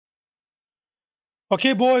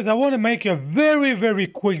Okay, boys, I want to make a very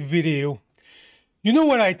quick video. You know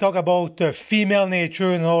when I talk about female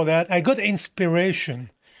nature and all that, I got inspiration.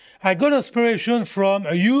 I got inspiration from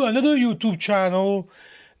another YouTube channel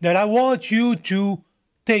that I want you to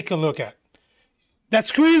take a look at.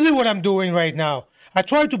 That's crazy what I'm doing right now. I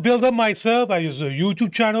try to build up myself. I use a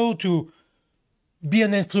YouTube channel to be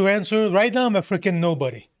an influencer. Right now, I'm a freaking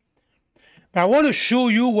nobody. But I want to show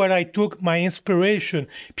you where I took my inspiration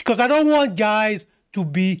because I don't want guys to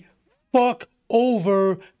be fucked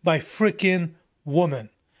over by freaking women.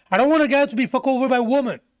 I don't want a guy to be fucked over by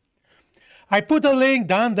women. I put a link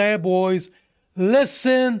down there, boys.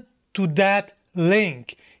 Listen to that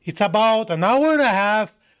link. It's about an hour and a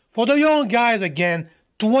half for the young guys again,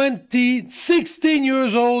 16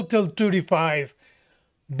 years old till 35.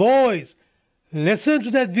 Boys, listen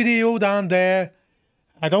to that video down there.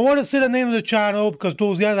 I don't want to say the name of the channel because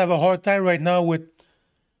those guys have a hard time right now with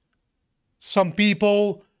some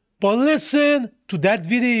people. But listen to that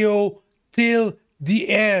video till the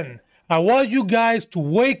end. I want you guys to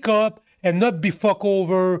wake up and not be fucked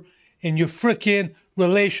over in your freaking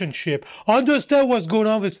relationship. Understand what's going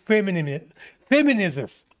on with feminism.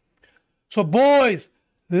 So boys,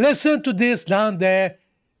 listen to this down there.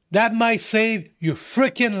 That might save your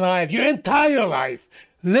freaking life, your entire life.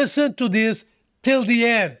 Listen to this till the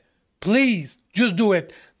end. Please, just do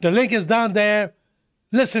it. The link is down there.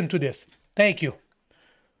 Listen to this. Thank you.